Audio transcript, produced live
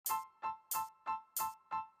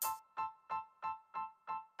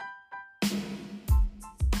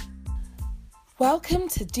Welcome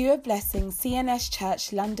to Do a Blessing CNS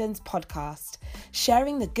Church London's podcast,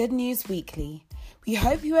 sharing the good news weekly. We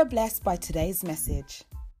hope you are blessed by today's message.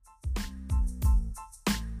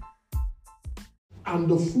 And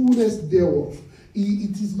the fullness thereof.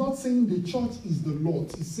 It is not saying the church is the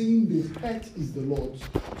Lord. It's saying the head is the Lord.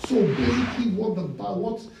 So basically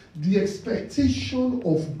what the expectation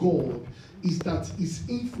of God is that his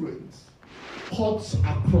influence cuts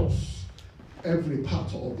across every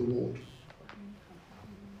part of the world.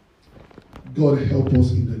 God help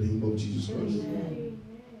us in the name of Jesus Christ. Amen.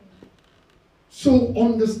 So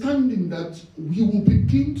understanding that we will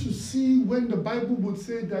begin to see when the Bible would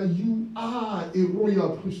say that you are a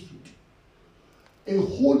royal priesthood, a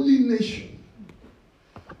holy nation.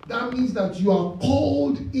 That means that you are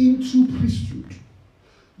called into priesthood.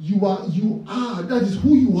 You are, that is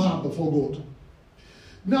who you are before God.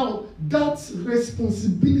 Now, that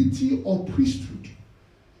responsibility of priesthood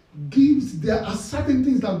there are certain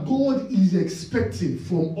things that God is expecting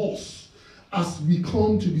from us as we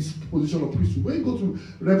come to this position of priesthood. When you go to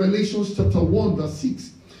Revelation chapter 1 verse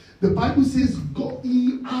 6, the Bible says God,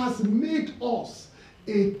 he has made us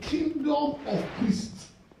a kingdom of priests.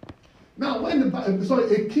 Now,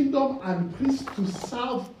 a kingdom and priests to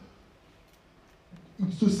serve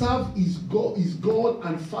is God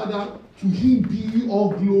and Father. To him be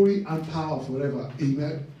all glory and power forever.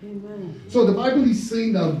 Amen. Amen. So the Bible is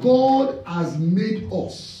saying that God has made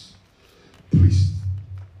us priests.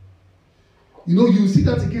 You know, you see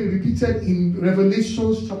that again repeated in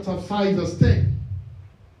Revelation chapter 5 verse 10.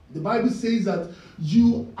 The Bible says that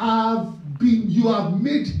you have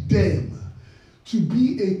made them to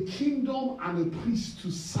be a kingdom and a priest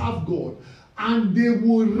to serve God, and they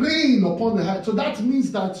will reign upon the earth. So that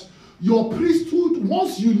means that your priesthood,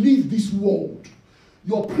 once you leave this world,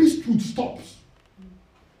 your priesthood stops.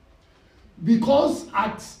 Because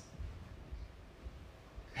at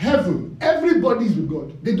heaven, everybody is with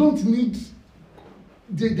God. They don't need,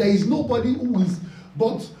 there is nobody who is,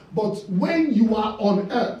 but when you are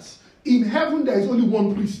on earth, in heaven there is only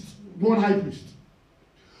one priest, one high priest.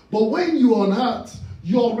 But when you are on earth,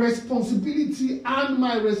 your responsibility and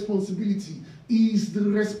my responsibility is the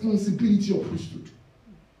responsibility of priesthood.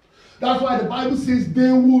 That's why the Bible says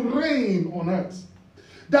they will reign on earth.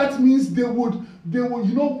 That means they would,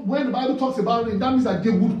 you know, when the Bible talks about reign, that means that they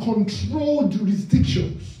would control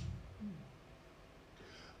jurisdictions.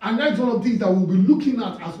 And that's one of the things that we'll be looking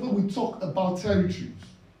at as when we talk about territories.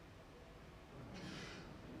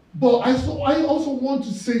 But I also want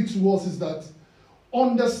to say to us is that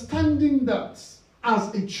understanding that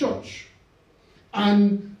as a church,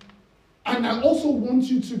 and I also want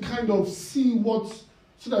you to kind of see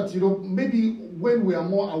so that, you know, maybe when we are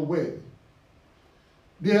more aware,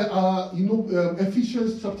 there are, you know,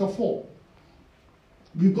 Ephesians chapter 4.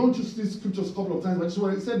 We've gone through these scriptures a couple of times,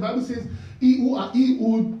 but the Bible says, he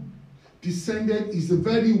who descended is the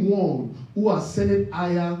very one who ascended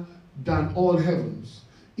higher than all heavens,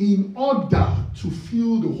 in order to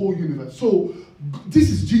fill the whole universe. So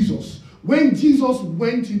this is Jesus. When Jesus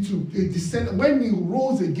went into a descent, when he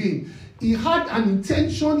rose again, he had an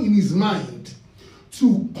intention in his mind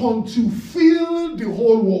to fill the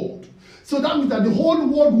whole world. So that means that the whole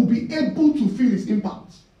world will be able to feel his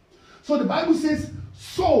impact. So the Bible says,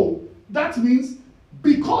 so that means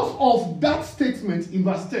because of that statement in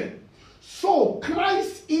verse 10, so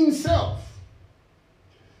Christ himself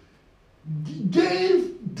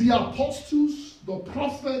gave the apostles, the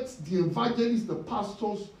prophets, the evangelists, the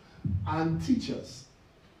pastors, and teachers.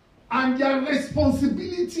 And their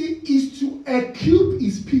responsibility is to equip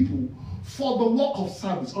his people for the work of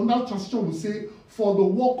service. Another translation will say, for the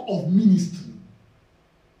work of ministry.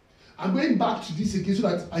 I'm going back to this again so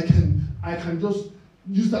that I can just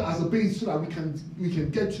use that as a base so that we can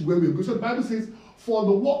get to where we're going. So the Bible says, for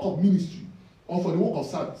the work of ministry, or for the work of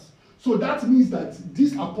service. So that means that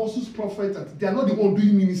these apostles, prophets, they are not the one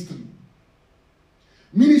doing ministry.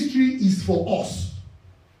 Ministry is for us.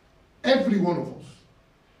 Every one of us.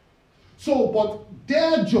 So, but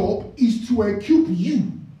their job is to equip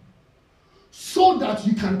you so that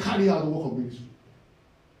you can carry out the work of ministry.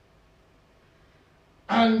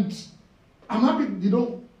 And I'm happy, you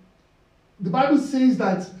know, the Bible says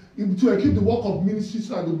that to equip the work of ministry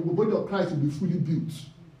so that the body of Christ will be fully built.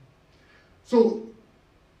 So,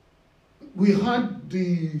 we had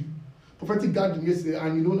the prophetic gathering yesterday,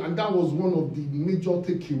 and you know, and that was one of the major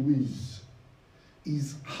takeaways,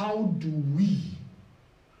 is how do we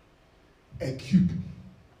equip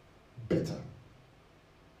better?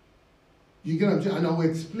 You get what I'm saying? And I will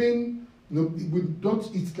explain. You know,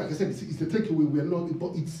 it's like I said, it's the takeaway. We are not,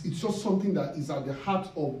 but it's just something that is at the heart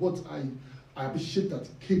of what I appreciate that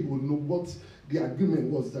Kate will know what the agreement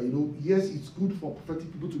was that, yes, it's good for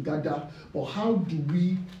prophetic people to gather, but how do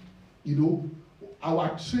we,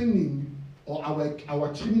 our training or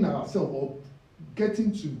our training ourselves or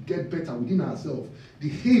getting to get better within ourselves,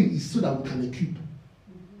 the aim is so that we can equip.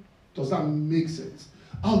 Does that make sense?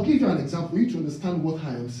 I'll give you an example for you to understand what I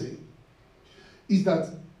am saying. Is that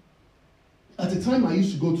at the time I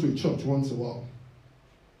used to go to a church once in a while.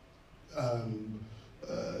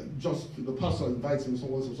 Just the pastor invites me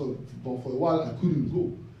once or so, but for a while I couldn't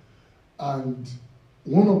go. And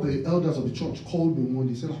one of the elders of the church called me one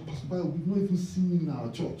day. He said, Pastor Bayo, we've not even seen you in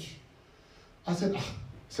our church. I said,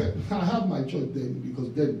 I have my church then,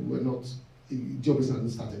 because then we're not, the job isn't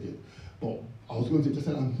started yet. But I was going to just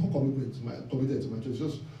say, I'm not committed to my church,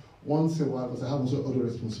 just once in a while, because I have also other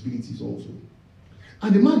responsibilities also.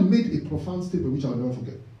 And the man made a profound statement, which I'll never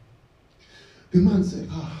forget. The man said,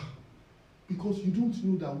 because you don't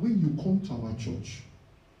know that when you come to our church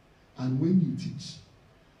and when you teach,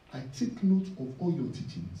 I take note of all your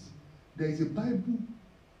teachings. There is a Bible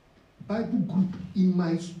group in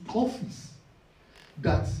my office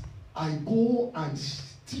that I go and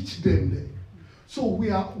teach them there. So we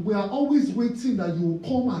are always waiting that you will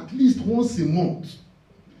come at least once a month.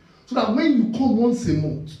 So that when you come once a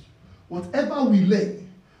month, whatever we learn,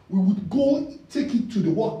 we would go take it to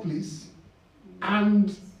the workplace.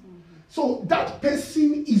 And so that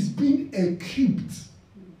person is being equipped.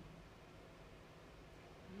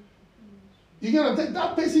 You get what?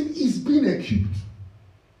 That person is being equipped.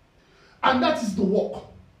 And that is the work.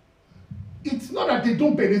 It's not that they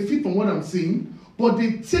don't benefit from what I'm saying, but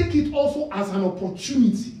they take it also as an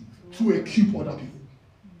opportunity to equip other people.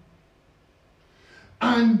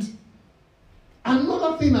 And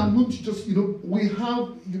another thing I'm going to just, we have,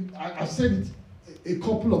 I've said it a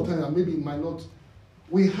couple of times, and maybe it might not.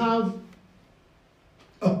 We have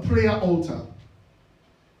a prayer altar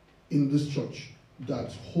in this church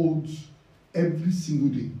that holds every single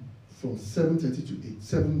day from 7:30 to 8,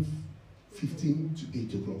 7:15 to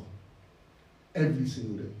 8 o'clock. Every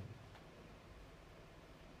single day.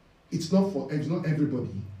 It's not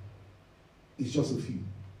everybody. It's just a few.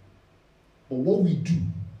 But what we do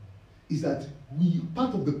is that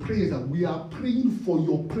part of the prayer that we are praying for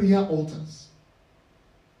your prayer altars.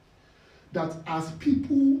 That as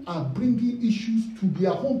people are bringing issues to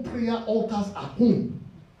their own prayer altars at home,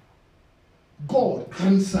 God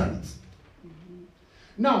answers it.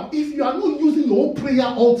 Now, if you are not using your own prayer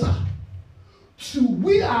altar,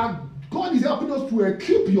 God is helping us to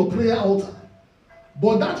equip your prayer altar.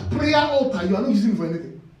 But that prayer altar, you are not using it for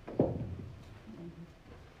anything.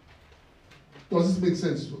 Does this make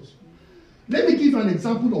sense to us? Let me give you an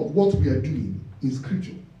example of what we are doing in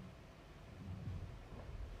Scripture.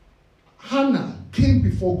 Hannah came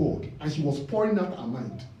before God and she was pouring out her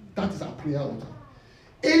mind. That is our prayer altar.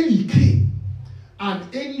 Eli came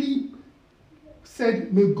and Eli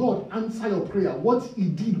said, may God answer your prayer. What he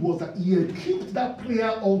did was that he equipped that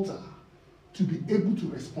prayer altar to be able to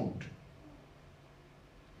respond.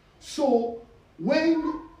 So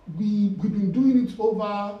when we've been doing it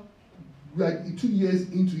over like 2 years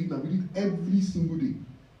into it, and we do it every single day.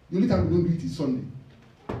 The only time we don't do it is Sunday.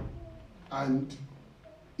 And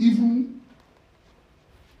even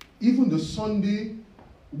the Sunday,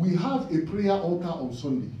 we have a prayer altar on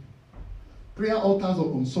Sunday. Prayer altars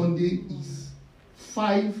on Sunday is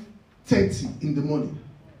 5:30 in the morning.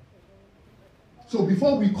 So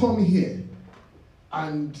before we come here,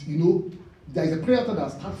 and there is a prayer altar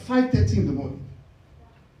that starts 5:30 in the morning.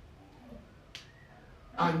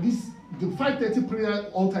 And the 5:30 prayer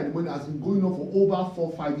altar in the morning has been going on for over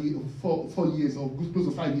 4 years, or close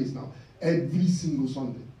to 5 years now, every single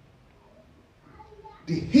Sunday.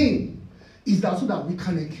 The aim is that so that we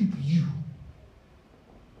can equip you.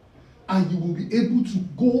 And you will be able to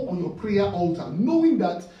go on your prayer altar, knowing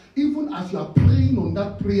that even as you are praying on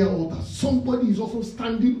that prayer altar, somebody is also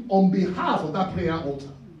standing on behalf of that prayer altar.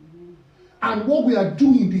 And what we are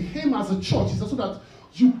doing, the aim as a church, is so that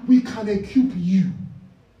we can equip you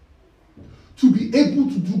to be able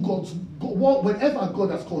to do whatever God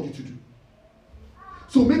has called you to do.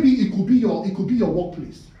 So maybe it could be your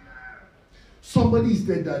workplace. Somebody is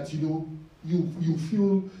there that you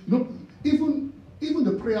feel even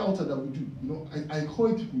the prayer altar that we do. I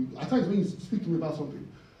call people. At times when you speak to me about something,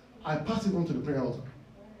 I pass it on to the prayer altar.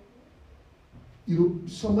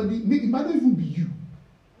 Somebody, it might not even be you.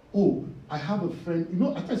 Oh, I have a friend.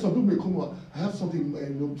 At times some people may come up. I have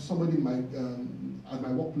something. Somebody at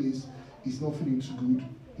my workplace is not feeling too good.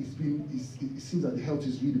 It seems that the health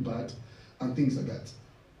is really bad, and things like that.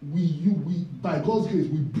 We by God's grace,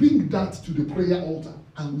 we bring that to the prayer altar,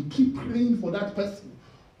 and we keep praying for that person,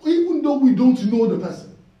 even though we don't know the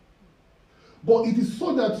person. But it is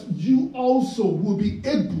so that you also will be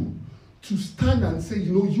able to stand and say,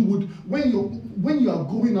 you know, you would, when you are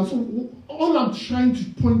going, and so all I'm trying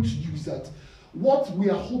to point to you is that what we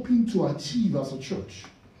are hoping to achieve as a church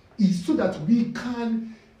is so that we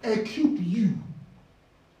can equip you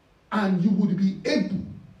and you would be able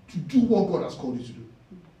to do what God has called you to do.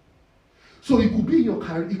 So it could be in your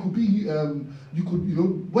career, it could be, you could, you know,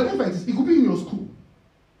 whatever it is, it could be in your school.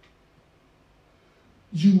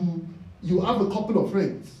 You have a couple of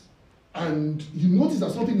friends, and you notice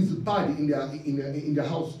that something is bad in their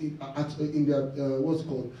house, in their what's it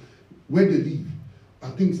called, where they live,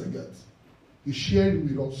 and things like that. You share it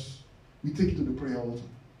with us. We take it to the prayer altar.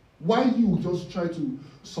 Why you just try to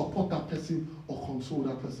support that person or console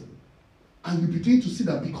that person? And you begin to see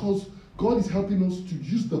that because God is helping us to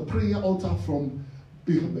use the prayer altar from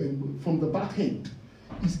the back end,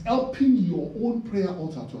 is helping your own prayer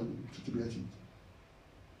altar to be achieved.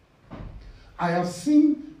 I have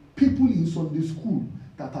seen people in Sunday school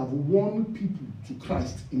that have won people to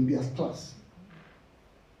Christ in their class.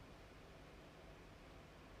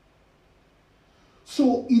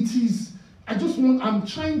 So it is, I'm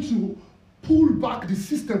trying to pull back the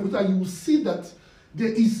system so that you will see that there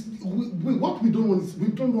is, what we don't want is, we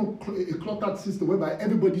don't want a cluttered system whereby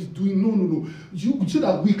everybody's doing, no. So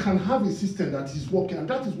that we can have a system that is working, and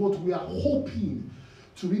that is what we are hoping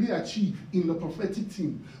to really achieve in the prophetic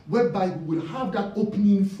team, whereby we will have that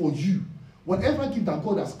opening for you. Whatever gift that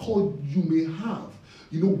God has called you may have,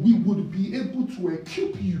 you know, we would be able to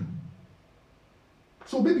equip you.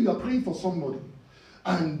 So maybe you are praying for somebody,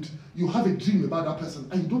 and you have a dream about that person,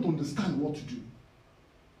 and you don't understand what to do.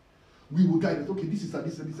 We will guide it. Okay, this is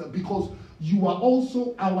that, because you are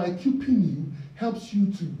also, our equipping you helps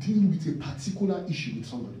you to deal with a particular issue with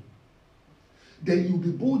somebody. Then you'll be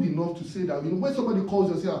bold enough to say that, you know, when somebody calls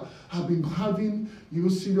you and says, I've been having, you know,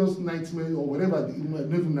 serious nightmare or whatever,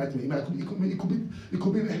 never nightmare, it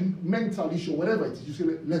could be a mental issue, whatever it is, you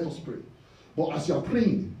say, let us pray. But as you are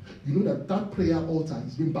praying, you know that prayer altar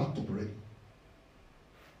is being backed up already.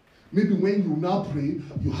 Maybe when you now pray,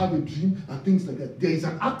 you have a dream and things like that. There is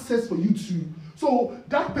an access for you to. So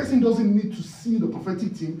that person doesn't need to see the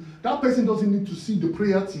prophetic team. That person doesn't need to see the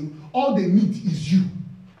prayer team. All they need is you.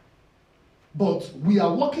 But we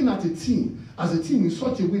are working as a team in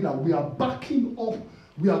such a way that we are backing up,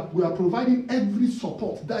 we are providing every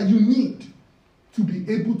support that you need to be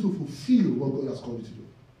able to fulfill what God has called you to do.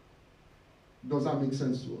 Does that make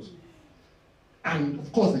sense to us? And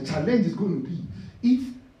of course, the challenge is going to be,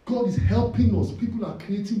 if God is helping us, people are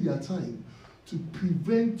creating their time to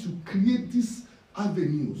create these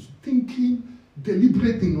avenues, thinking,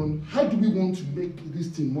 deliberating on how do we want to make this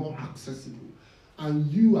thing more accessible.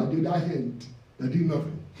 And you, at the other hand, are doing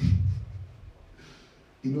nothing.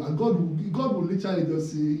 You know, and God will literally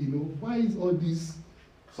just say, you know, why is all these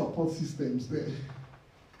support systems there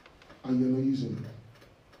and you're not using it?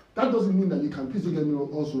 That doesn't mean that you can, please don't get me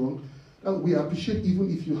also wrong. We appreciate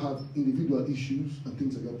even if you have individual issues and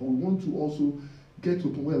things like that, but we want to also get to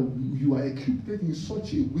a point where you are equipped in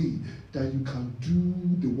such a way that you can do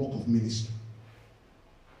the work of ministry.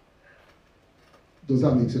 Does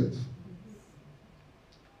that make sense?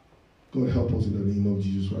 God help us in the name of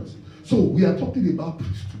Jesus Christ. So we are talking about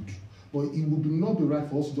priesthood, but it would not be right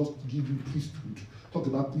for us to just give you priesthood, talk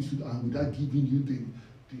about priesthood, and without giving you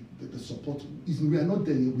the support. We are not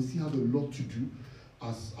there yet. We still have a lot to do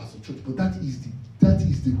as a church, but that is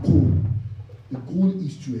the goal. The goal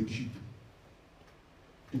is to equip.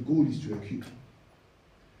 The goal is to equip.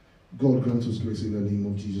 God grant us grace in the name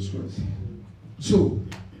of Jesus Christ. So,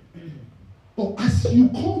 but as you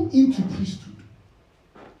come into priesthood,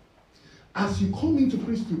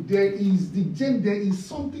 there is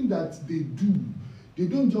something that they do. They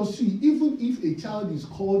don't just see. Even if a child is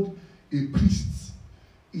called a priest,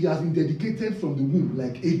 he has been dedicated from the womb,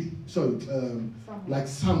 like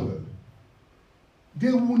Samuel.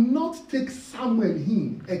 They will not take Samuel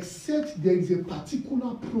in except there is a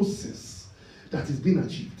particular process that is being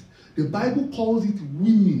achieved. The Bible calls it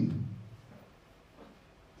weaning.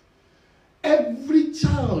 Every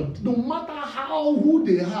child, no matter who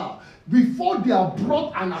they are, before they are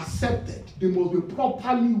brought and accepted, they must be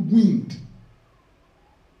properly weaned.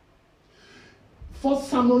 1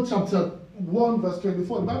 Samuel chapter 1 verse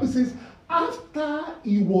 24, the Bible says, after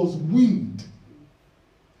he was weaned,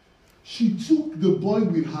 she took the boy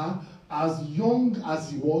with her as young as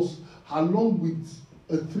he was, along with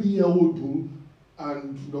a 3-year-old bull,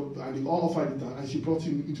 and they all offered it, and she brought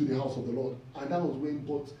him into the house of the Lord. And that was when,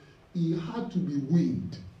 but he had to be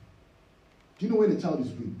weaned. Do you know when a child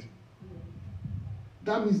is weaned?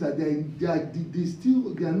 That means that they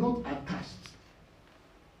are not attached.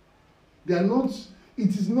 They are not, it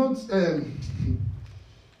is not,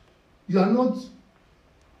 you are not,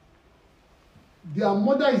 their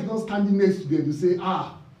mother is not standing next to them to say,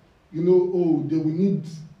 they will need,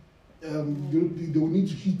 they will need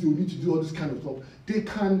to eat, they will need to do all this kind of stuff. They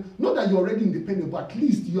can, not that you're already independent, but at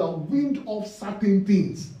least you are weaned off certain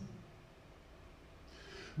things.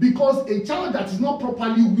 Because a child that is not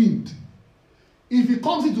properly weaned, if he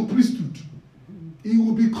comes into priesthood, he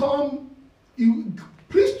will become,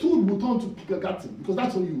 priesthood will turn to kindergarten, because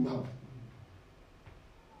that's all you have.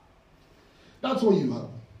 That's all you have.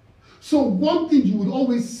 So one thing you would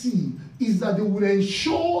always see is that they will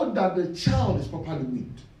ensure that the child is properly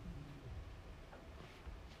weaned.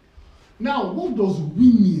 Now, what does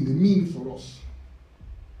weaning mean for us?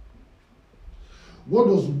 What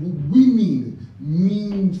does weaning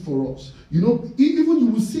mean for us? Even you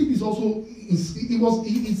will see this also.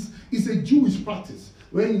 It's a Jewish practice.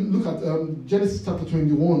 When you look at Genesis chapter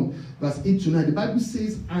 21, verse 8 to 9, the Bible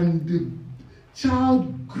says, "And the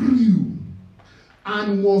child grew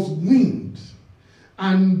and was weaned,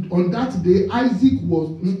 and on that day Isaac was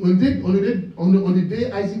on the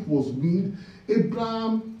day Isaac was weaned,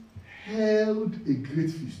 Abraham held a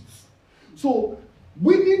great feast." So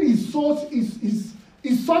weaning is such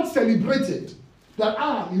celebrated that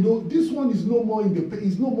this one is no more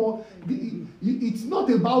it's no more. It's not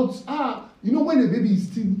about when a baby is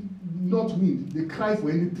still not weaned, they cry for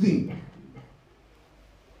anything.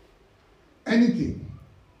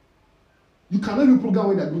 You cannot even program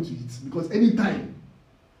when they are going to eat, because anytime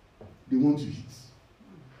they want to eat,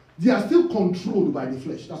 they are still controlled by the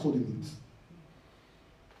flesh. That's what it means.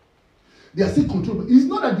 They are still controlled. It's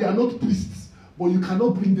not that they are not priests, but you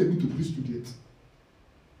cannot bring them into priesthood yet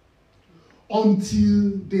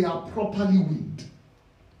until they are properly weaned.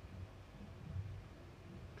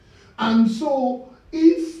 And so,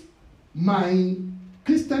 if my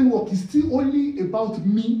Christian walk is still only about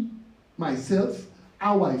me, myself,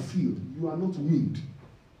 how I feel, you are not weaned.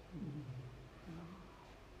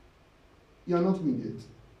 You are not weaned yet.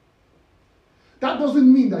 That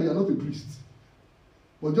doesn't mean that you are not a priest,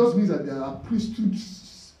 but just means that there are priesthood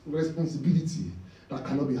responsibility that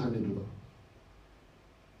cannot be handed over.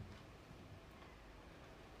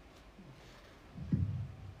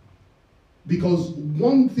 Because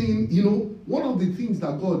one of the things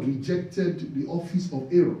that God rejected the office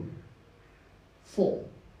of Aaron for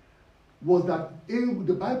was that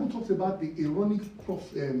the Bible talks about the Aaronic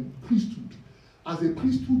priesthood as a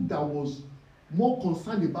priesthood that was more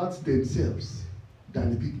concerned about themselves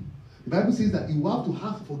than the people. The Bible says that he will have to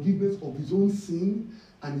have forgiveness of his own sin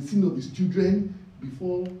and the sin of his children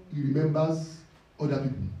before he remembers other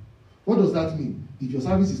people. What does that mean? If your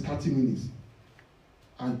service is 30 minutes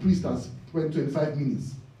and priest has 25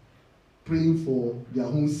 minutes praying for their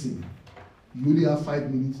own sin, you only have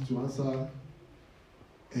 5 minutes to answer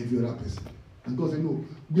every other person. And God said, no,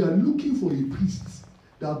 we are looking for a priest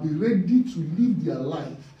that will be ready to live their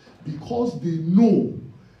life because they know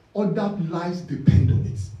other lives depend on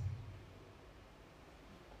it.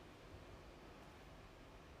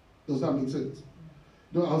 Does that make sense?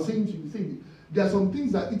 No, I was saying to you, there are some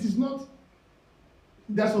things that it is not.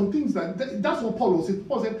 There are some things that's what Paul was saying.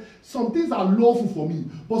 Paul said, some things are lawful for me,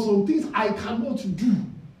 but some things I cannot do.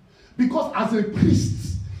 Because as a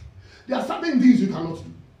priest, there are certain things you cannot do.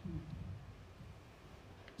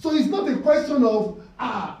 So it's not a question of,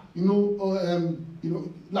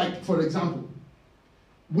 like for example,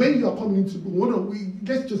 when you are coming into,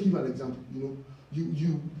 let's just give an example.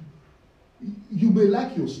 You may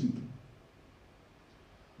like your sleep,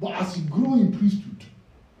 but as you grow in priesthood,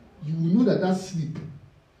 you will know that sleep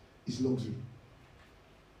is luxury.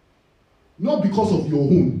 Not because of your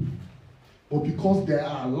own, but because there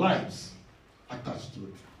are lives attached to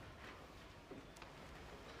it.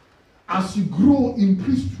 As you grow in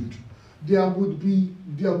priesthood, there would be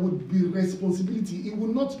responsibility.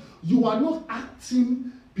 You are not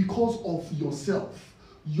acting because of yourself.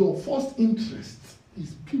 Your first interest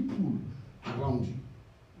is people around you.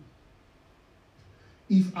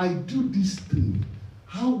 If I do this thing,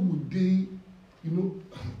 how would they,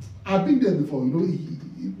 I've been there before,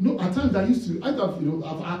 at times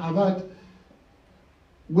I've had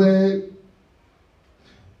where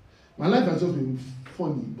my life has just been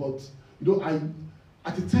funny, but,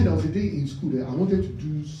 at the time there was a day in school there,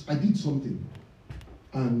 I did something,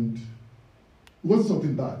 and it wasn't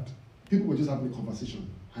something bad. People were just having a conversation,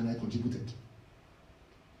 and I contributed.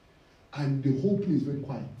 And the whole place went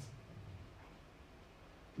quiet.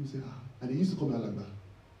 People say, and they used to call me Alagba.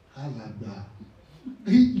 Alagba.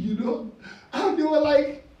 And they were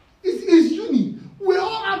like, it's uni. We're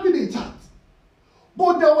all having a chat.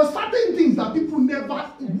 But there were certain things that people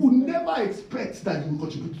would never left that you will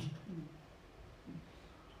contribute to.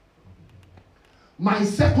 My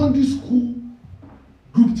secondary school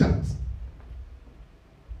group chat.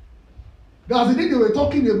 There was a day they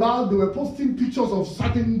were posting pictures of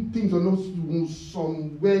certain things on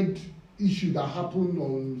some weird issue that happened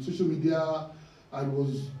on social media, and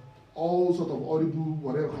was all sort of audible,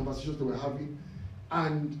 whatever conversations they were having.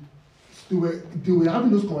 And they were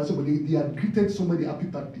having those conversations, but they had greeted somebody happy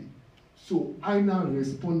birthday. So I now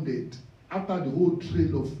responded after the whole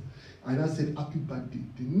trail of, and I said happy birthday.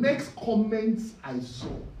 The next comments I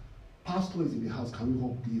saw, pastor is in the house, can we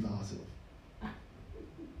all behave ourselves?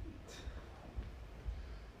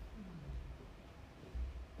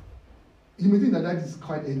 You may think that is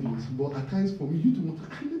quite envious, but at times for me, you don't want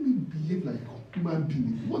to, let me behave like a human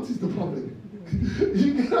being. What is the problem?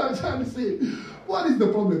 You get what I'm trying to say? What is the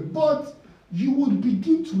problem? But you would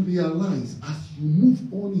begin to realize as you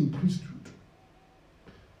move on in priesthood.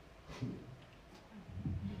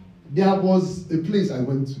 There was a place I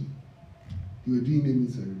went to. They were doing naming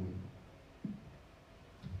ceremony.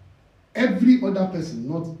 Every other person,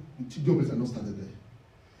 not the children had not started there.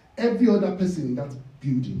 Every other person in that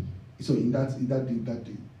building, so in that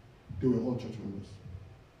day, they were all church members.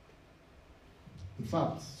 In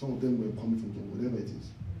fact, some of them were coming from whatever it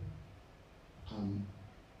is.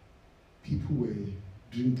 People were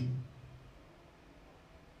drinking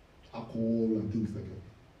alcohol and things like that.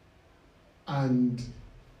 And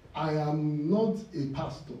I am not a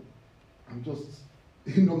pastor. I'm just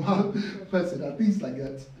a normal person and things like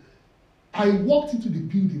that. I walked into the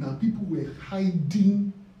building and people were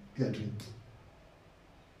hiding their drink.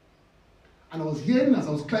 And I was hearing as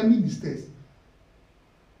I was climbing the stairs,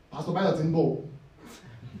 Pastor Bayo Timbo.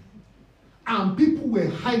 And people were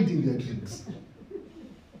hiding their drinks.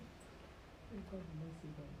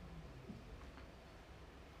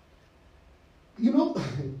 You know,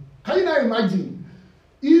 can you now imagine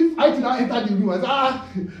if I did not enter the room and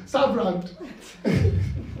say, Sabrand.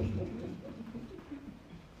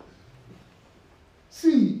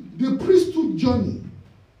 See, the priesthood journey,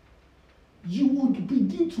 you would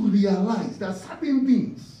begin to realize that certain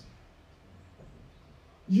things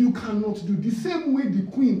you cannot do. The same way the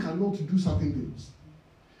queen cannot do certain things.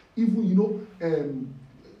 Even, you know,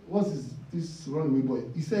 what's this runaway boy?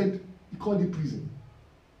 He said, he called it prison.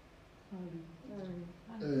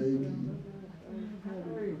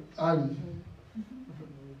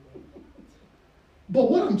 But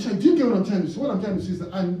what I'm trying, do you get what I'm trying to say? What I'm trying to say is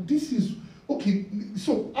that, and this is, okay,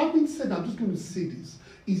 so having said, I'm just going to say this,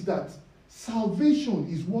 is that salvation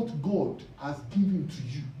is what God has given to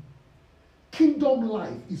you. Kingdom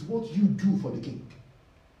life is what you do for the king.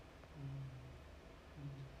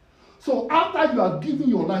 So after you have given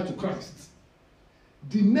your life to Christ,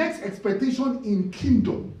 the next expectation in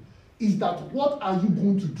kingdom is that what are you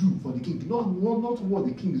going to do for the king? Not what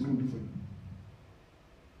the king is going to do for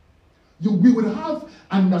you. We will have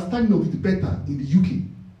an understanding of it better in the UK.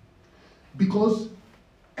 Because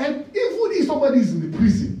even if somebody is in the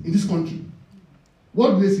prison in this country,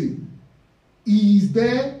 what do they say? He is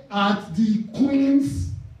there at the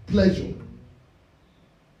queen's pleasure.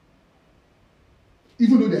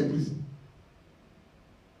 Even though they're in prison.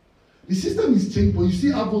 The system is changed, but you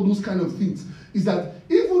still have all those kind of things. Is that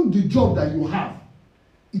even the job that you have,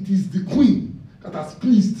 it is the queen that has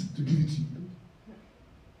pleased to give it to you.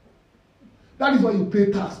 That is why you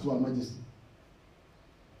pay tax to Her Majesty.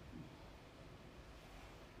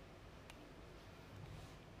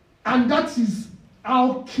 And that is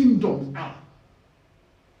how kingdoms are.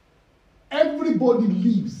 Everybody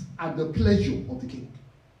lives at the pleasure of the king.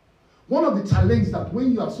 One of the challenges that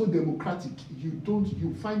when you are so democratic,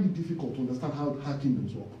 you find it difficult to understand how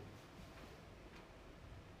kingdoms work.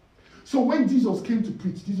 So when Jesus came to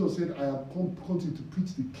preach, Jesus said, I have come to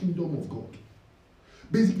preach the kingdom of God.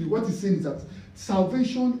 Basically, what he's saying is that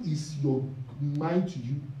salvation is your mind to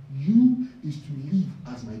you. You is to live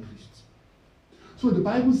as my priest. So the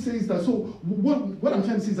Bible says that, so what I'm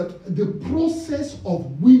trying to say is that the process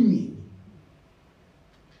of winning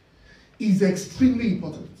is extremely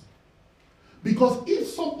important. Because if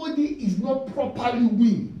somebody is not properly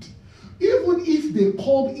weaned, even if they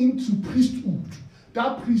called into priesthood,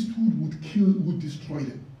 that priesthood would destroy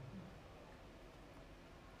them.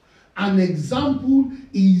 An example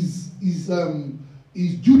is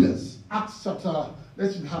Judas. Acts chapter,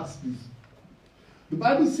 let's read Acts, please. The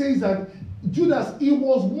Bible says that Judas, he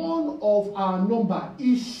was one of our number.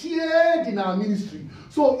 He shared in our ministry.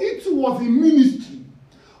 So it was a ministry,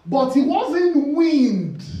 but he wasn't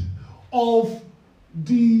weaned of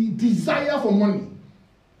the desire for money.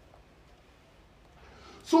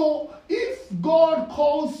 So if God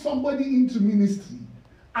calls somebody into ministry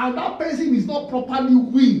and that person is not properly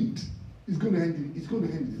weaned, it's going to end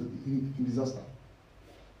in disaster.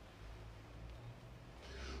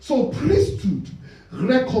 So priesthood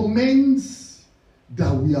recommends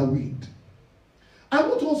that we are weaned. I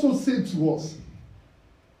would also say to us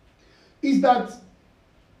is that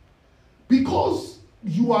because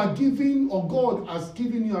you are given, or God has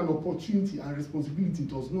given you an opportunity and responsibility,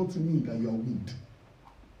 does not mean that you are weaned.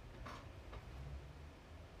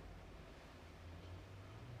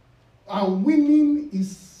 And winning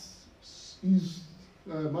is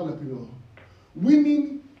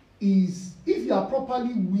winning is, if you are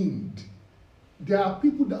properly weaned, there are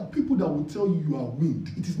people that will tell you are weaned.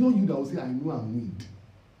 It is not you that will say, I know I'm weaned.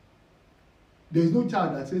 There is no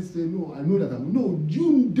child that says, no, I know that I'm weaned.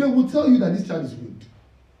 No, they will tell you that this child is weaned.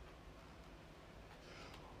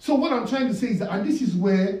 So what I'm trying to say is that, and this is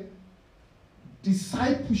where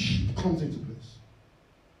discipleship comes into place.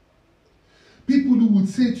 People who would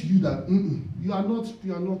say to you that you are not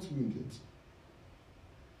weaned yet.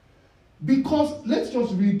 Because let's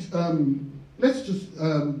just read, let's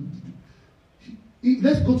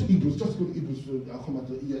go to Hebrews. Just go to Hebrews. I'll come back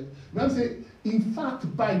to it yet. I'm saying, in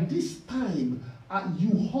fact, by this time,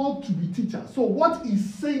 you ought to be teachers. So what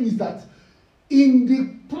he's saying is that in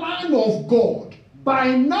the plan of God,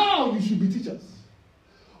 by now you should be teachers.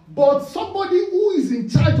 But somebody who is in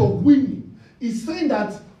charge of winning is saying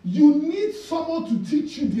that you need someone to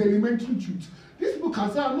teach you the elementary truth. These people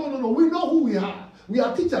can say, no, we know who we are. We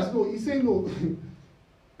are teachers. No, he's saying no.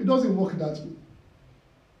 It doesn't work that way.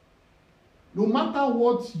 No matter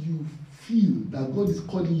what you feel that God is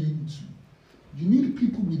calling you to, you need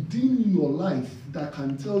people within your life that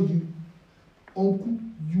can tell you, uncle,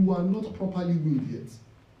 you are not properly weaned yet.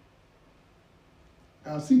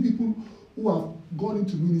 I have seen people who have gone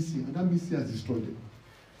into ministry and that ministry has destroyed them.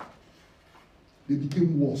 They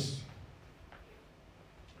became worse.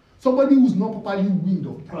 Somebody who is not properly weaned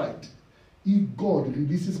of pride, if God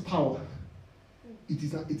releases power, it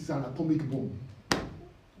is an atomic bomb.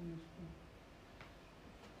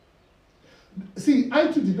 See, I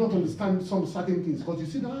too did not understand some certain things, because you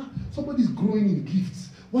see that somebody is growing in gifts.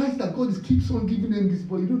 Why is that God keeps on giving them this?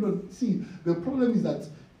 But you don't know. See, the problem is that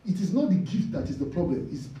it is not the gift that is the problem.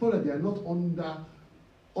 It's the problem that they are not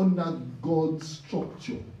under God's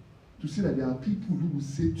structure. To see that there are people who will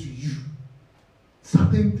say to you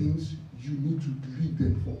certain things, you need to lead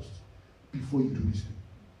them first before you do this thing.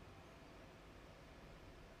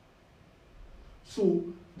 So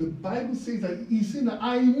the Bible says that he's saying that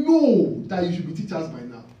I know that you should be teachers by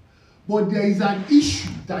now, but there is an issue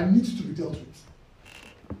that needs to be dealt with.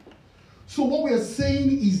 So what we are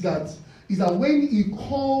saying is that when it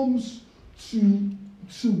comes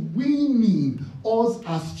to winning us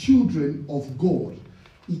as children of God,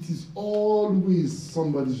 it is always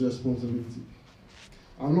somebody's responsibility.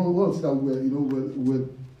 And one of the things that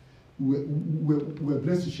we're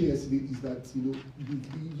blessed to share yesterday is that you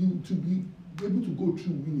to be able to go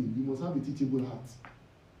through winning, you must have a teachable heart.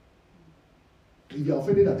 If you are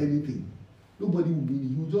offended at anything, nobody will win you.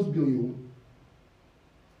 You will just be on your own.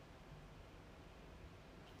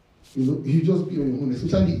 You just be on your own,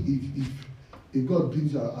 especially if God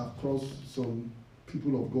brings you across some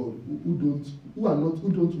people of God who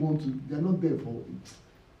don't want to, they are not there for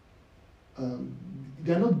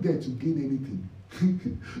they are not there to gain anything.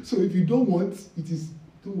 So if you don't want,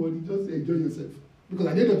 don't worry, just enjoy yourself. Because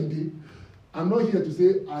at the end of the day, I'm not here to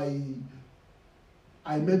say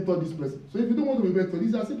I mentor this person. So if you don't want to be mentored,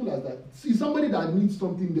 it's as simple as that. See, somebody that needs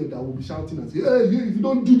something there that will be shouting and say, hey, if you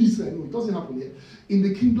don't do this, no, it doesn't happen here. In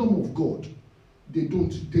the kingdom of God, they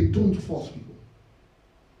don't force people.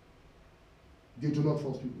 They do not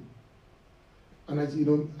force people. And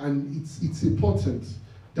and it's important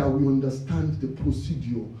that we understand the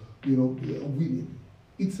procedure, winning.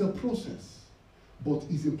 It's a process. But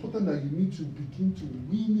it's important that you need to begin to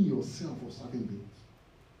win yourself for certain things.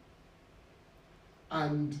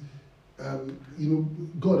 And,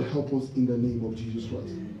 God help us in the name of Jesus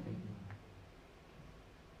Christ.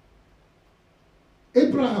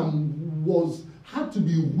 Abraham had to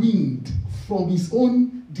be weaned from his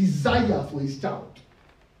own desire for his child.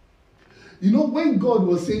 When God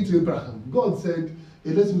was saying to Abraham, God said,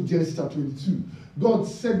 let's read Genesis chapter 22. God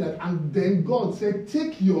said that, and then God said,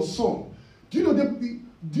 take your son. Do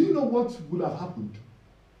you know what would have happened?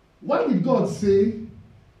 Why did God say,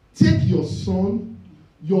 take your son,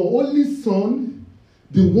 your only son,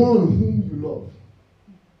 the one whom you love?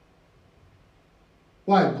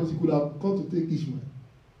 Why? Because he could have gone to take Ishmael.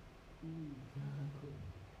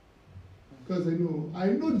 Because I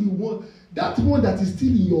know the one, that one that is still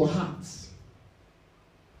in your heart.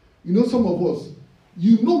 Some of us,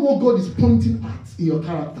 You know what God is pointing at in your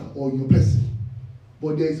character or your person.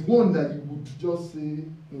 But there is one that you would just say,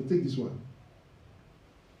 no, take this one.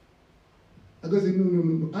 And God say,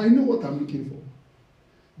 no. I know what I'm looking for.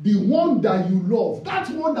 The one that you love, that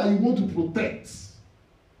one that you want to protect,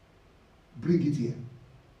 bring it here.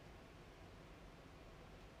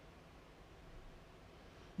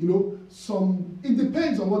 You know, it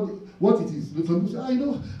depends on what it is. Some people say, I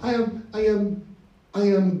know, I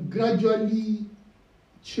am gradually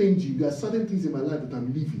changing. There are certain things in my life that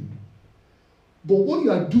I'm leaving. But what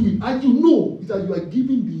you are doing, and you know, is that you are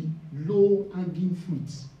giving the low-hanging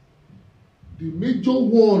fruits. The major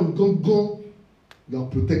one, you are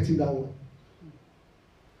protecting that one.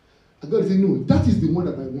 And God is saying, no, that is the one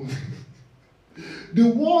that I want. The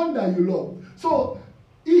one that you love. So,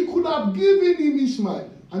 he could have given him Ishmael.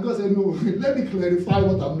 And God said, no, let me clarify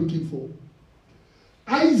what I'm looking for.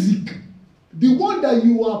 Isaac, the one that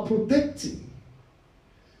you are protecting,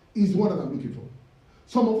 is the one that I'm looking for.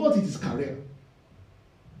 Some of us, it is career.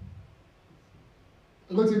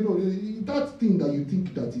 And God said, no, that thing that you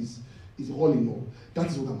think that is all in all, that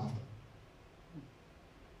is what I'm after.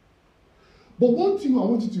 But one thing I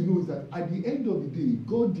want you to know is that at the end of the day,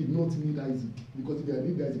 God did not need Isaac, because if he had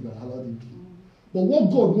needed Isaac, he had allowed him to. But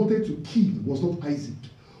what God wanted to kill was not Isaac.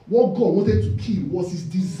 What God wanted to kill was his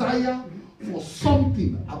desire for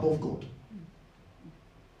something above God.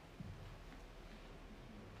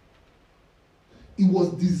 It was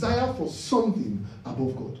desire for something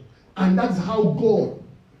above God. And that's how God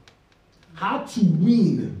had to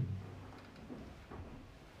win.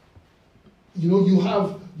 You know, you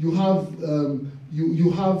have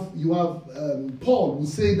Paul who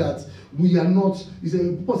say that we are not.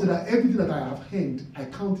 Paul said that everything that I have earned, I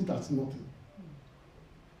count it as nothing,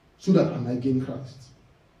 so that I might gain Christ.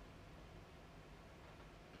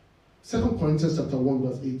 2 Corinthians chapter 1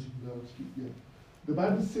 verse 8. Yeah. The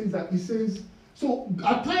Bible says that, it says, so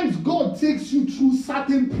at times God takes you through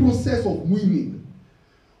certain process of winning.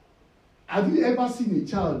 Have you ever seen a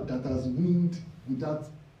child that has winned without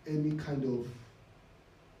any kind of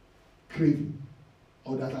craving,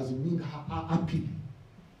 or that has winned happily?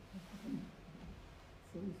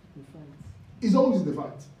 It's always the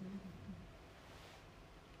fight.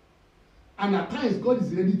 And at times, God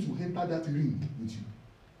is ready to enter that ring with you.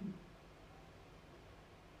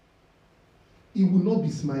 He will not be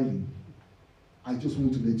smiling. I just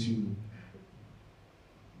want to let you know.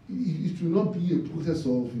 It will not be a process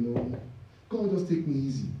of, God just take me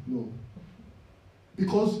easy. No.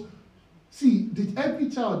 Because, see, every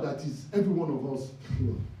child that is, every one of us,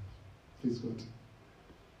 praise God.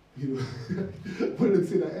 When they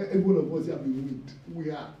say that every one of us have been weaned, we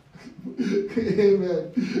are.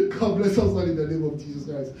 Amen. God bless us all in the name of Jesus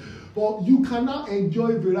Christ. But you cannot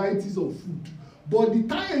enjoy varieties of food. But the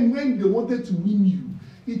time when they wanted to win you,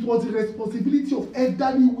 it was the responsibility of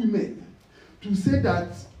elderly women to say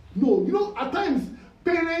that, no, at times,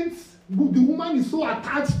 parents, the woman is so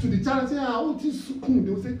attached to the child, saying,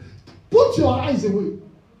 they will say, put your eyes away.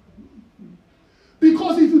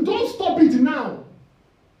 Because if you don't stop it now,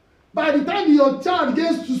 by the time your child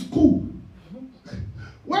gets to school,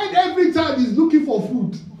 when every child is looking for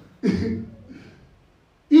food,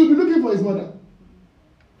 he'll be looking for his mother.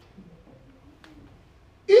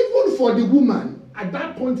 Even for the woman, at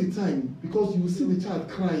that point in time, because you will see the child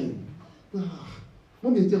crying,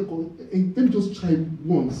 let me just try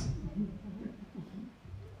once.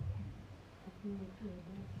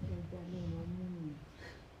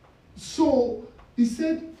 So he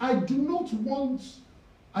said, I do not want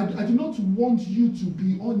you to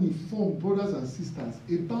be uninformed, brothers and sisters,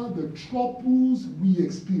 about the troubles we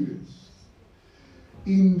experienced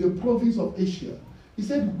in the province of Asia. He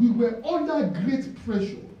said, we were under great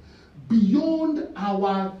pressure beyond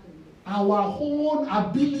our own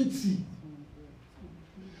ability.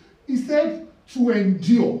 He said, to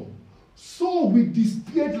endure. So we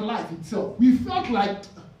despaired life itself. We felt like,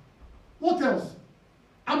 what else?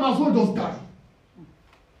 I might as well just die.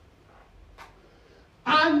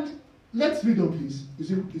 And let's read on, please.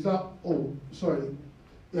 Sorry,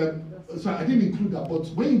 I didn't include that, but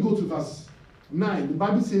when you go to verse 9, the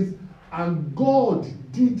Bible says, and God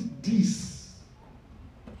did this.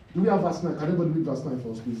 Do we have verse 9? Can anybody read verse 9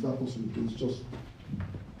 for us, please? That possible, please. Just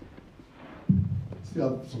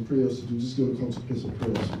still have some prayers to do. Just going to come to a place of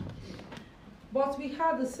prayers. But we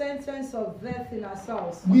had the sentence of death in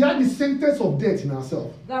ourselves. We had the sentence of death in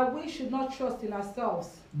ourselves. That we should not trust in ourselves.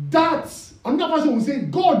 That, another person will say,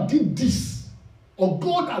 God did this, or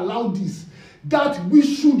God allowed this, that we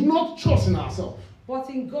should not trust in ourselves. But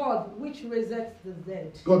in God, which raiseth the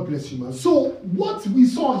dead. God bless you, man. So, what we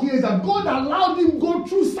saw here is that God allowed him go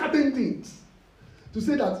through certain things. to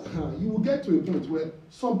say that you will get to a point where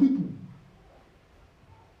some people,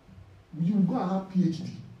 you will go and have PhD,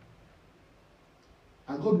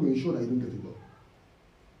 and God will ensure that you don't get a job.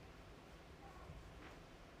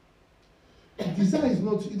 Desire is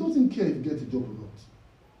not, he doesn't care if you get a job or not.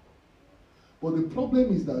 But the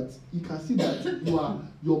problem is that you can see that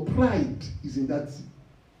your pride is in that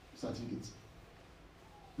certificate.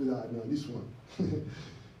 No, this one.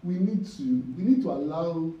 we need to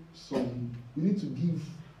allow we need to give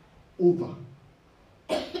over.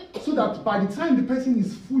 So that by the time the person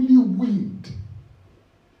is fully weaned,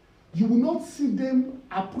 you will not see them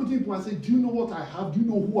approaching people and say, do you know what I have? Do you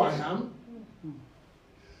know who I am?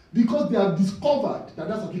 Because they have discovered that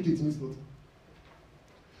certificate means nothing.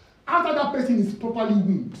 After that person is properly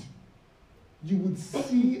weaned, you would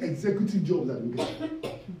see executive jobs that you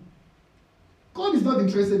get. God is not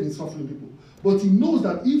interested in suffering people, but he knows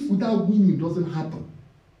that if without weaning doesn't happen,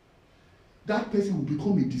 that person will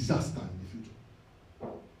become a disaster in the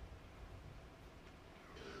future.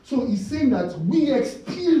 So he's saying that we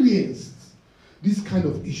experienced these kind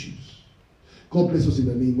of issues. God bless us in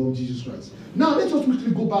the name of Jesus Christ. Now let's just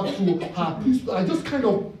quickly go back to our priesthood. I just kind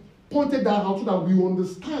of pointed that out so that we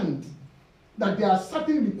understand that there are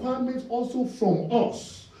certain requirements also from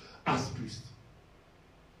us as priests.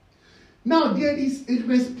 Now there is a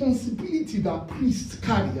responsibility that priests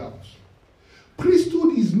carry out.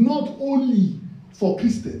 Priesthood is not only for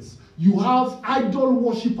Christians. You have idol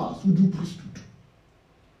worshippers who do priesthood.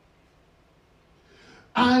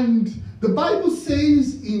 And the Bible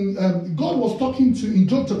says God was talking to, in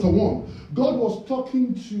Job chapter 1, God was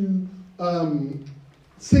talking to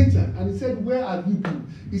Satan, and he said, where have you been?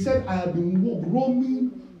 He said, I have been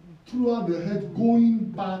roaming throughout the earth,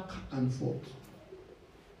 going back and forth.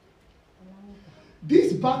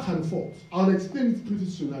 This back and forth, I'll explain it pretty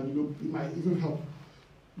soon, and it might even help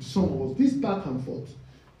some of us. This back and forth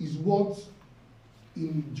is what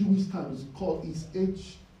in Jewish terms is called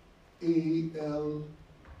Halak,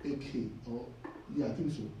 or yeah, I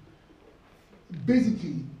think so.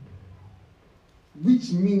 Basically,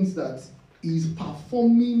 which means that is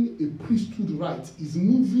performing a priesthood rite, is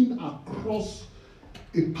moving across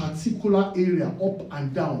a particular area up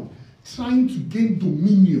and down, trying to gain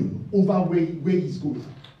dominion over where he's going.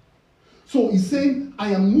 So he's saying,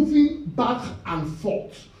 I am moving back and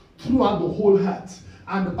forth throughout the whole earth.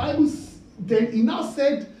 And the Bible then he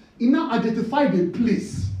now identified a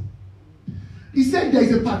place. He said there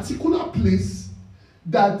is a particular place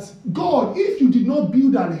that God, if you did not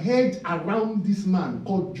build an hedge around this man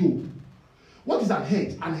called Job. What is an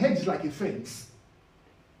hedge? An hedge is like a fence.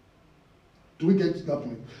 Do we get to that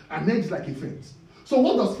point? An hedge is like a fence. So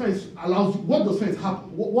what does fence allows? What does fence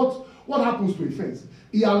happen? What happens to a fence?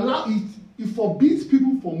 It forbids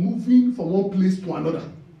people from moving from one place to another.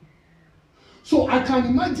 So I can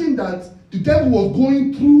imagine that the devil was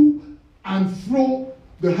going through and through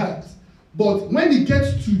the earth. But when he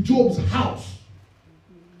gets to Job's house,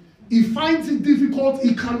 he finds it difficult.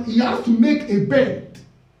 He has to make a bed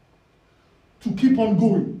to keep on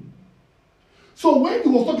going. So when he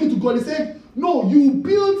was talking to God, he said, no, you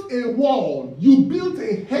built a wall. You built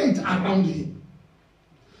a hedge around him.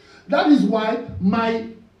 That is why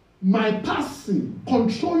my passing,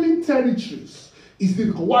 controlling territories is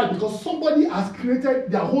difficult. Why? Because somebody has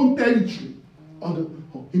created their own territory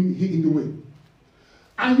in the way.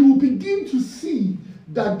 And you will begin to see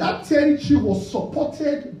that territory was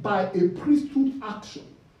supported by a priesthood action,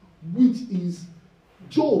 which is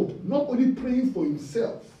Job not only praying for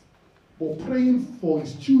himself, but praying for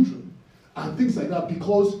his children and things like that,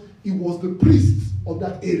 because he was the priest of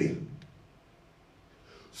that area.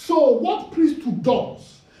 So what priesthood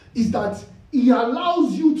does is that he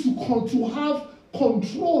allows you to have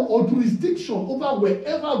control or jurisdiction over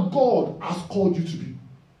wherever God has called you to be.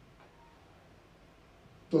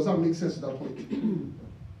 Does that make sense at that point?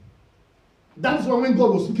 That's why when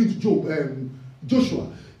God was speaking to Joshua,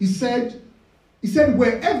 he said,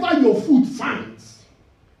 wherever your foot finds,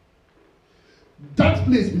 that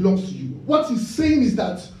place belongs to you. What he's saying is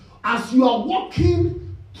that as you are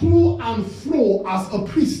walking through and fro as a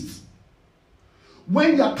priest,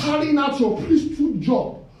 when you are carrying out your priesthood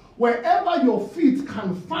job, wherever your feet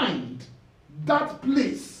can find that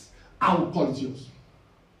place, I will call it yours.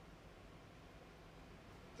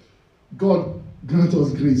 God grant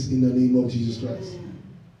us grace in the name of Jesus Christ.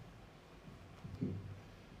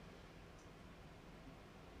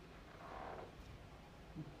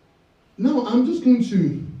 Now, I'm just going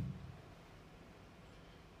to...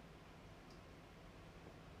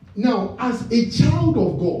 Now, as a child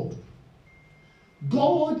of God,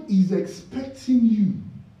 God is expecting you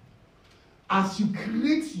as you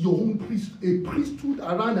create your own priesthood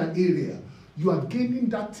around an area, you are gaining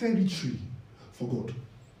that territory for God.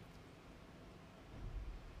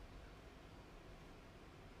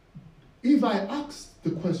 If I ask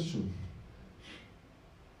the question,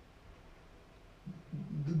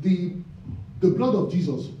 the blood of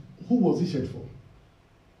Jesus, who was it shed for?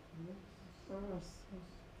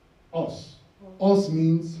 Us. Us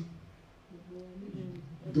means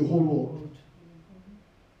the whole world.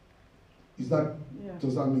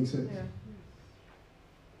 Does that make sense? Yeah.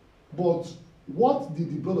 But what did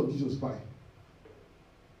the blood of Jesus buy?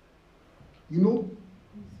 You know,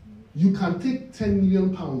 you can take 10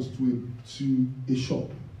 million pounds to a shop,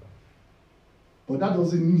 but that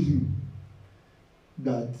doesn't mean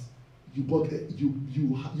that you bought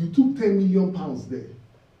you took 10 million pounds there,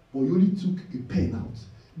 but you only took a pen out.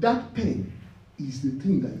 That pen is the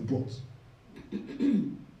thing that you bought.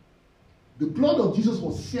 The blood of Jesus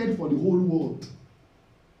was shed for the whole world,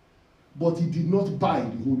 but he did not buy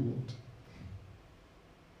the whole world.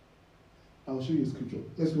 I'll show you a scripture.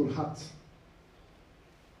 Let's go to Acts.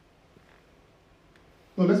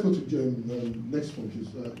 No, let's go to next one, please.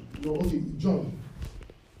 John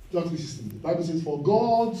 3:16. The Bible says, "For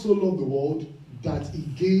God so loved the world that he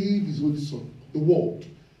gave his only Son." The world,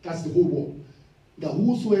 that's the whole world. That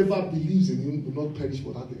whosoever believes in him will not perish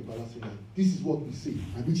but have the everlasting life. This is what we say,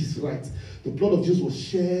 and which is right. The blood of Jesus was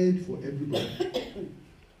shed for everybody.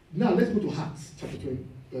 Now let's go to Acts chapter 20.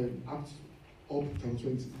 Acts up chapter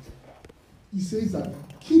 20. He says that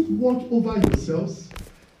keep watch over yourselves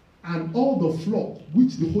and all the flock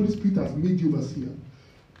which the Holy Spirit has made you overseer.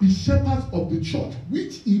 Be shepherds of the church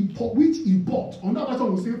which he bought. Another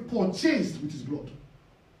version will say purchased with his blood.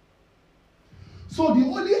 So the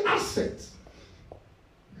only asset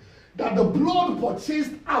that the blood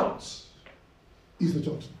purchased out is the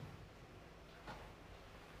church.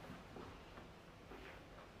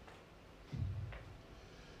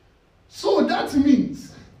 So that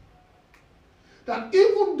means that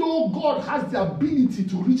even though God has the ability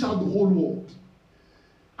to reach out the whole world,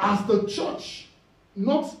 as the church,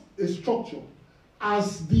 not a structure,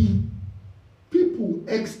 as the people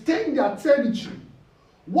extend their territory,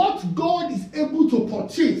 what God is able to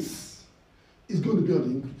purchase is going to be on the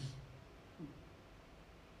increase.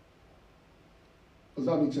 Does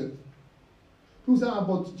that make sense? People say,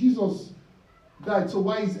 but Jesus died, so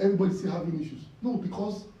why is everybody still having issues? No,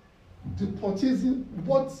 because the purchasing,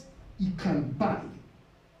 what he can buy,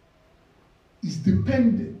 is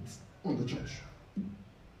dependent on the church.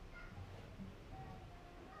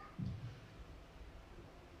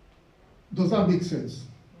 Does that make sense?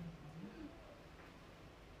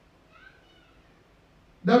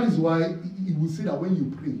 That is why he will say that when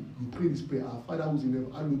you pray this prayer, Our Father who's in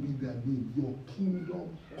heaven, hallowed be thy name, your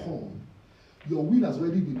kingdom come. Your will has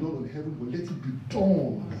already been done on heaven, but let it be done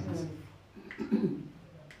on earth.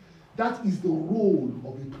 That is the role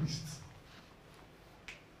of a priest.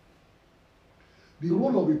 The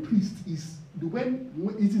role of a priest is when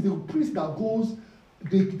it is the priest that goes,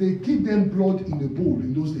 they give them blood in a bowl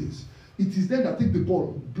in those days. It is them that take the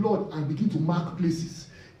blood and begin to mark places.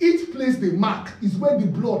 Each place they mark is where the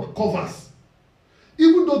blood covers.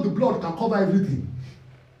 Even though the blood can cover everything.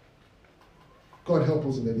 God help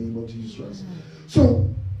us in the name of Jesus Christ. So,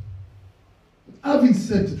 having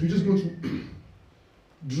said it, we're just going to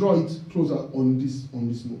draw it closer on this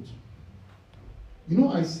note. You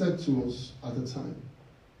know, I said to us at the time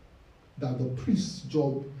that the priest's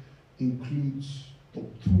job includes the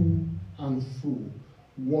to and fro,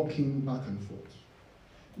 walking back and forth.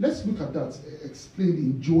 Let's look at that explained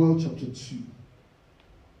in Joel chapter 2.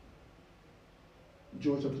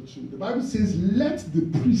 Joel chapter 2. The Bible says, let the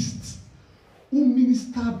priests who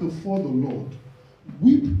minister before the Lord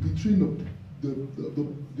weep between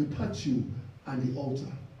the patio and the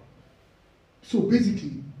altar. So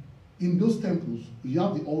basically, in those temples, you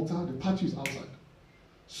have the altar, the patio is outside.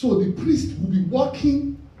 So the priest will be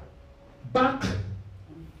walking back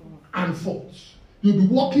and forth. You'll be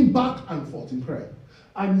walking back and forth in prayer.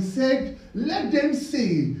 And he said, let them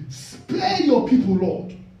say, spare your people,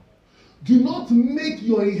 Lord. Do not make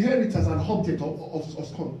your inheritance an object of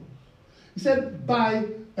scorn. He said, by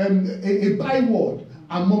a byword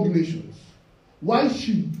among nations. Why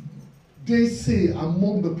should they say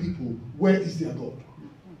among the people, where is their God?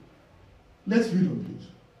 Let's read on, please.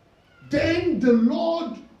 Then the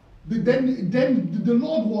Lord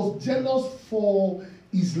was jealous for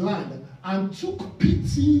his land and took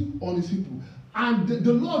pity on his people. And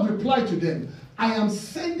the Lord replied to them, I am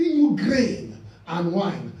sending you grain and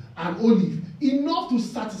wine and olive, enough to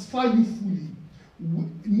satisfy you fully.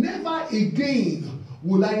 Never again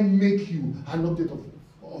will I make you an object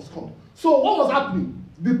of was come. So what was happening?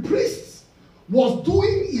 The priest was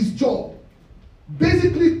doing his job,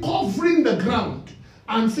 basically covering the ground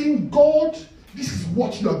and saying, God, this is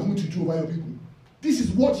what you are going to do over your people. This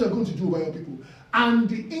is what you are going to do over your people. And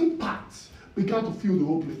the impact began to fill the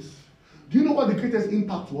whole place. Do you know what the greatest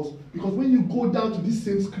impact was? Because when you go down to this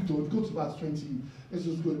same scripture, go to verse 20, let's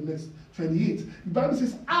just go to the next 28. The Bible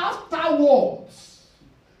says, afterwards,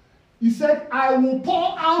 he said, I will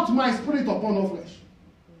pour out my spirit upon all flesh.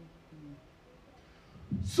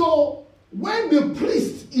 So, when the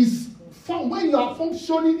priest is, when you are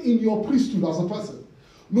functioning in your priesthood as a person,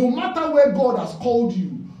 no matter where God has called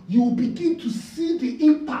you, you will begin to see the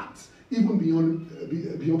impact even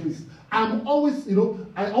beyond priest. I'm always,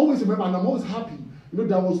 I always remember, and I'm always happy,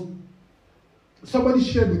 there was somebody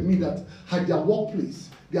shared with me that at their workplace,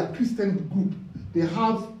 their Christian group, they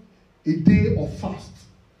have a day of fast.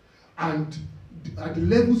 And at the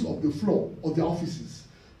levels of the floor of their offices,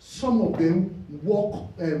 some of them walk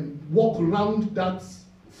around that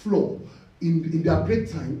floor in their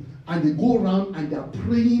break time, and they go around and they are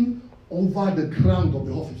praying over the ground of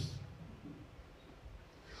the office.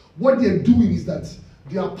 What they're doing is that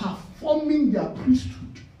they are performing their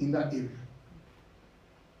priesthood in that area.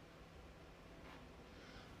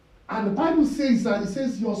 And the Bible says that, it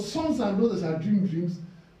says, your sons and daughters are dreaming dreams.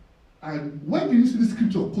 And when do you see this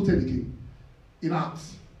scripture quoted again? In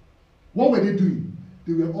Acts. What were they doing?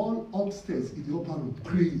 They were all upstairs in the upper room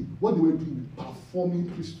praying. What they were doing? Performing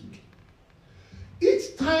priesthood.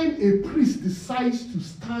 Each time a priest decides to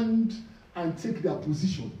stand and take their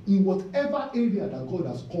position in whatever area that God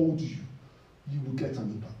has called you, you will get an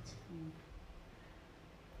impact.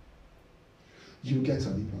 You will get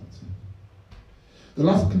an impact. The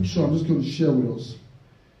last scripture I'm just going to share with us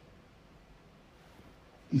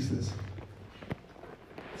is this.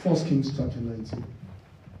 1 Kings chapter 19.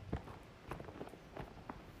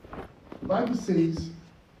 The Bible says,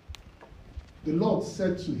 the Lord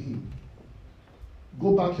said to him,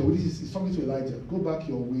 go back your way. This is talking to Elijah. Go back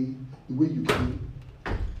your way, the way you came,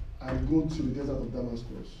 and go to the desert of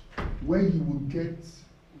Damascus, where you get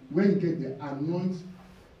the anoint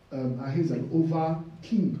Ahaziah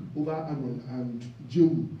king over Ammon, and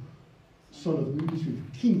Jehu, son of Nimshi,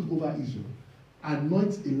 king over Israel.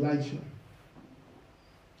 Anoint Elijah.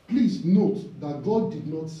 Please note that God did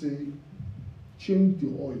not say change the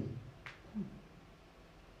oil.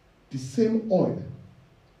 The same oil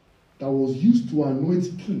that was used to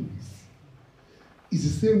anoint kings is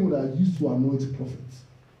the same one that used to anoint prophets.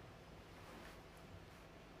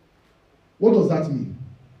 What does that mean?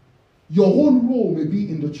 Your own role may be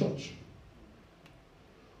in the church.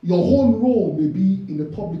 Your own role may be in the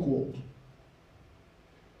public world.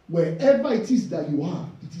 Wherever it is that you are,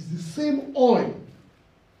 it is the same oil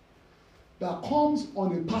that comes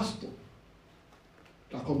on a pastor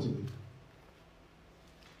that comes on it.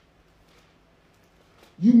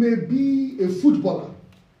 You may be a footballer,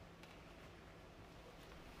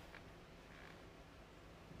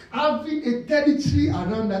 having a territory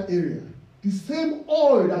around that area. The same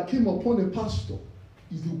oil that came upon a pastor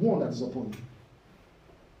is the one that is upon you.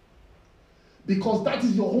 Because that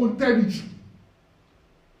is your own territory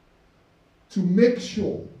to make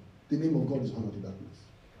sure the name of God is honored in that place.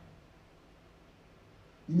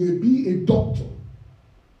 You may be a doctor.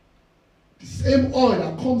 The same oil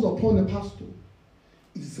that comes upon a pastor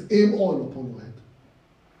is the same oil upon your head.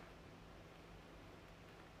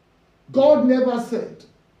 God never said,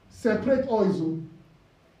 separate oils.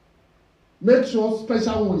 Make sure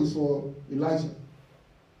special one is for Elijah.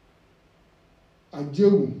 And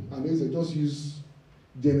Jehu and Ezra just use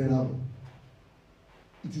general.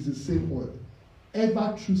 It is the same oil.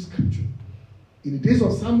 Ever through scripture. In the days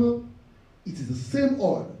of Samuel, it is the same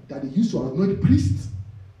oil that they used to anoint priests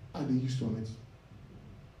and they used to anoint.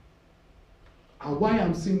 And why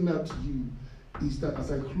I'm saying that to you is that as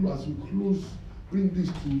we close, bring this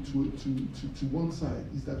to one side,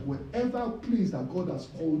 is that wherever place that God has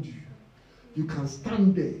called you, you can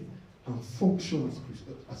stand there and function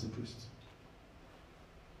as a priest.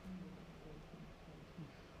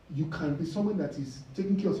 You can be someone that is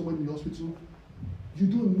taking care of someone in the hospital. They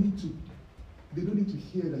don't need to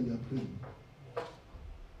hear that you are praying.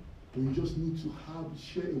 But you just need to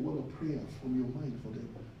share a word of prayer from your mind for them.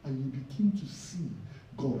 And you begin to see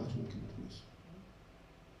God at work in the place.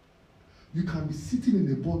 You can be sitting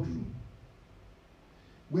in a boardroom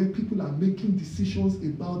where people are making decisions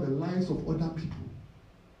about the lives of other people,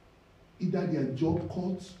 either their job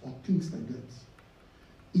cuts or things like that.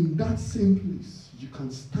 In that same place, you can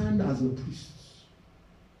stand as a priest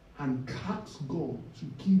and ask God to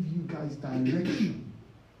give you guys direction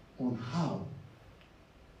on how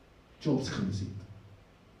jobs can be saved.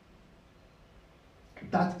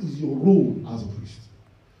 That is your role as a priest.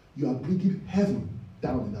 You are bringing heaven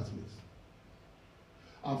down in that place.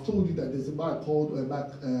 I've told you that there's a man called the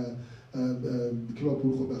King of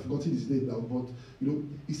Protocol. I've forgotten his name now, but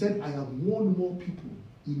he said, I have won more people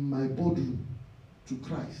in my body to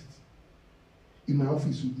Christ. In my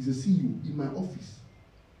office, he's a CEO in my office,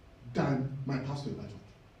 than my pastor in my church.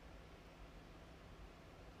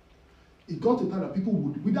 It got to a time that people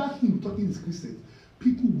would, without him talking as Christians,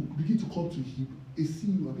 people would begin to come to him, a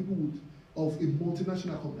CEO, and people would, of a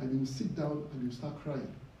multinational company, and they would sit down and they would start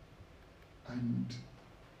crying. And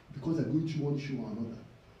because they're going through one issue or another,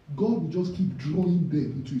 God will just keep drawing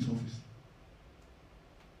them into his office.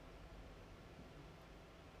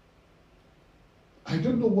 I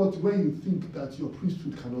don't know where you think that your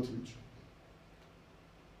priesthood cannot reach.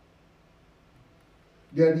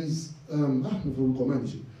 There is, he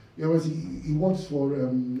works for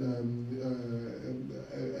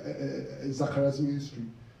Zacharias Ministry.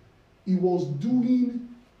 He was doing,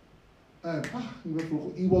 he's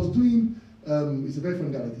a very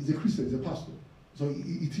funny guy, he's a Christian, he's a pastor, so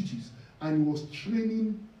he teaches, and he was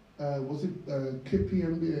training,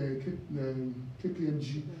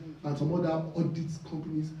 KPMG and some other audit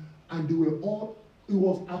companies, and they were all, it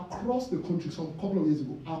was across the country, some couple of years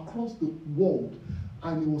ago, across the world,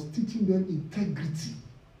 and he was teaching them integrity.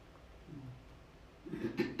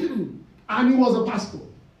 And he was a pastor.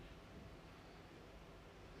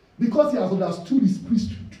 Because he has understood his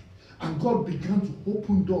priesthood, and God began to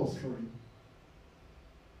open doors for him.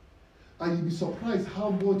 And you'll be surprised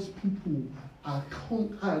how much people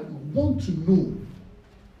want to know.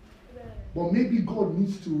 But maybe God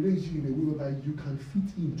needs to raise you in a way that you can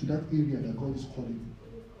fit into that area that God is calling you.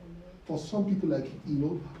 For some people,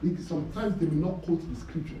 sometimes they may not quote the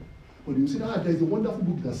scripture, but they will say, there's a wonderful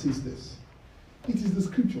book that says this. It is the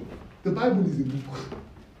scripture. The Bible is a book.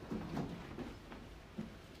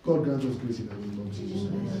 God grant us grace in the name of Jesus.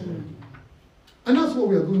 And that's what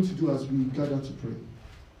we are going to do as we gather to pray.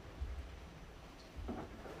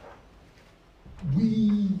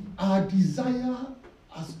 Our desire,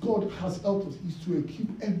 as God has helped us, is to equip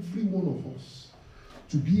every one of us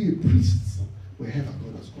to be a priest wherever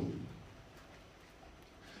God has called you.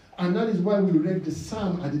 And that is why we read the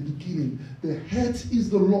psalm at the beginning. The earth is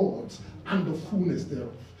the Lord's and the fullness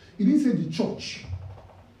thereof. He didn't say the church.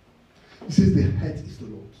 He says the earth is the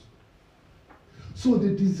Lord's. So the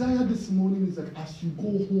desire this morning is that as you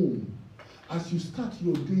go home, as you start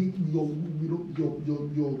your day, your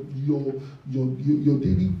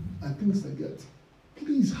daily and things like that,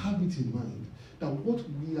 please have it in mind that what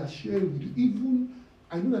we are sharing with you, even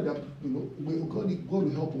I know that when God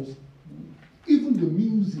will help us. Even the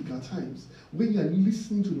music at times, when you are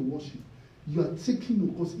listening to the worship, you are taking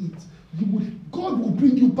because God will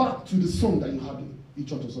bring you back to the song that you had in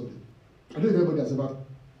church on Sunday. I don't know if anybody has ever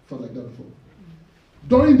felt like that before.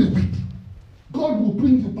 During the week, God will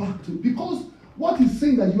bring you back to it because what he's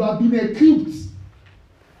saying that you have been equipped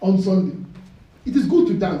on Sunday. It is good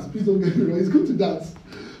to dance. Please don't get me wrong. It's good to dance.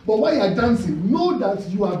 But while you are dancing, know that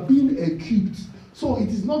you are being equipped. So it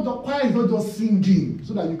is not the choir is not just singing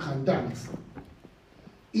so that you can dance.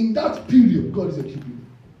 In that period, God is equipping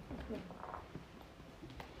you.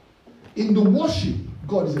 In the worship,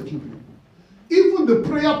 God is equipping you. Even the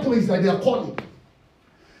prayer points that they are calling,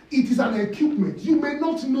 it is an equipment. You may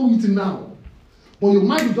not know it now, but your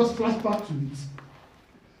mind will just flash back to it.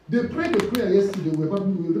 They prayed the prayer yesterday. We were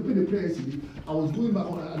praying the prayer yesterday. I was going back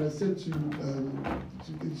on and I said to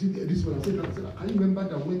this one, I said, can you remember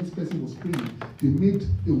that when this person was praying, they made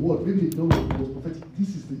a word, maybe they know it was prophetic.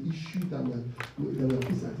 This is the issue that we're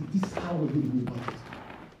facing. This is how we're going to go about it.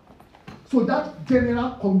 So that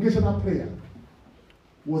general congregational prayer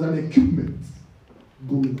was an equipment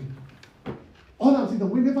going on. All I'm saying that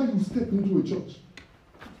whenever you step into a church,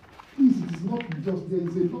 please, it is not just, there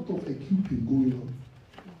is a lot of equipping going on.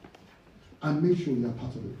 And make sure you are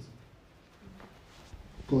part of it.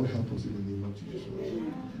 God help us in the name of Jesus.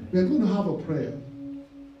 We are going to have a prayer.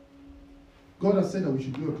 God has said that we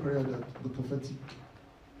should do a prayer that the prophetic,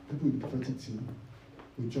 people in the prophetic team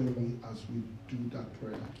will join me as we do that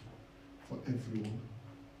prayer for everyone.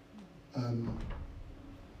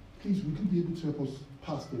 Please, would you be able to help us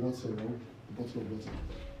pass the water, the bottle of water?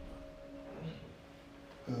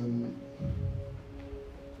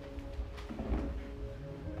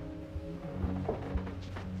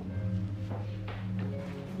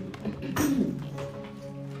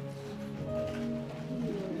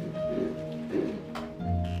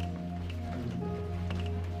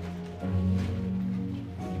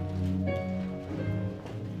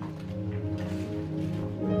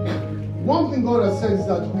 One thing God has said is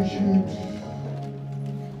that we should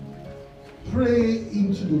pray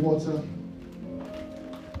into the water,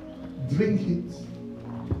 drink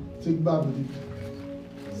it, take bath with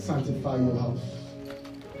it, sanctify your house.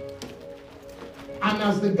 And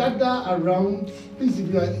as they gather around, please,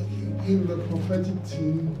 if you are in the prophetic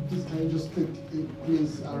team, please can you just take a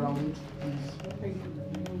place around, please.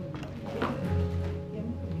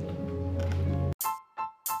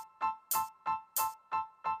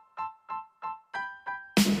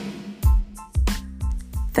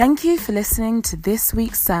 Thank you for listening to this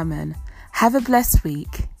week's sermon. Have a blessed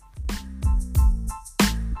week.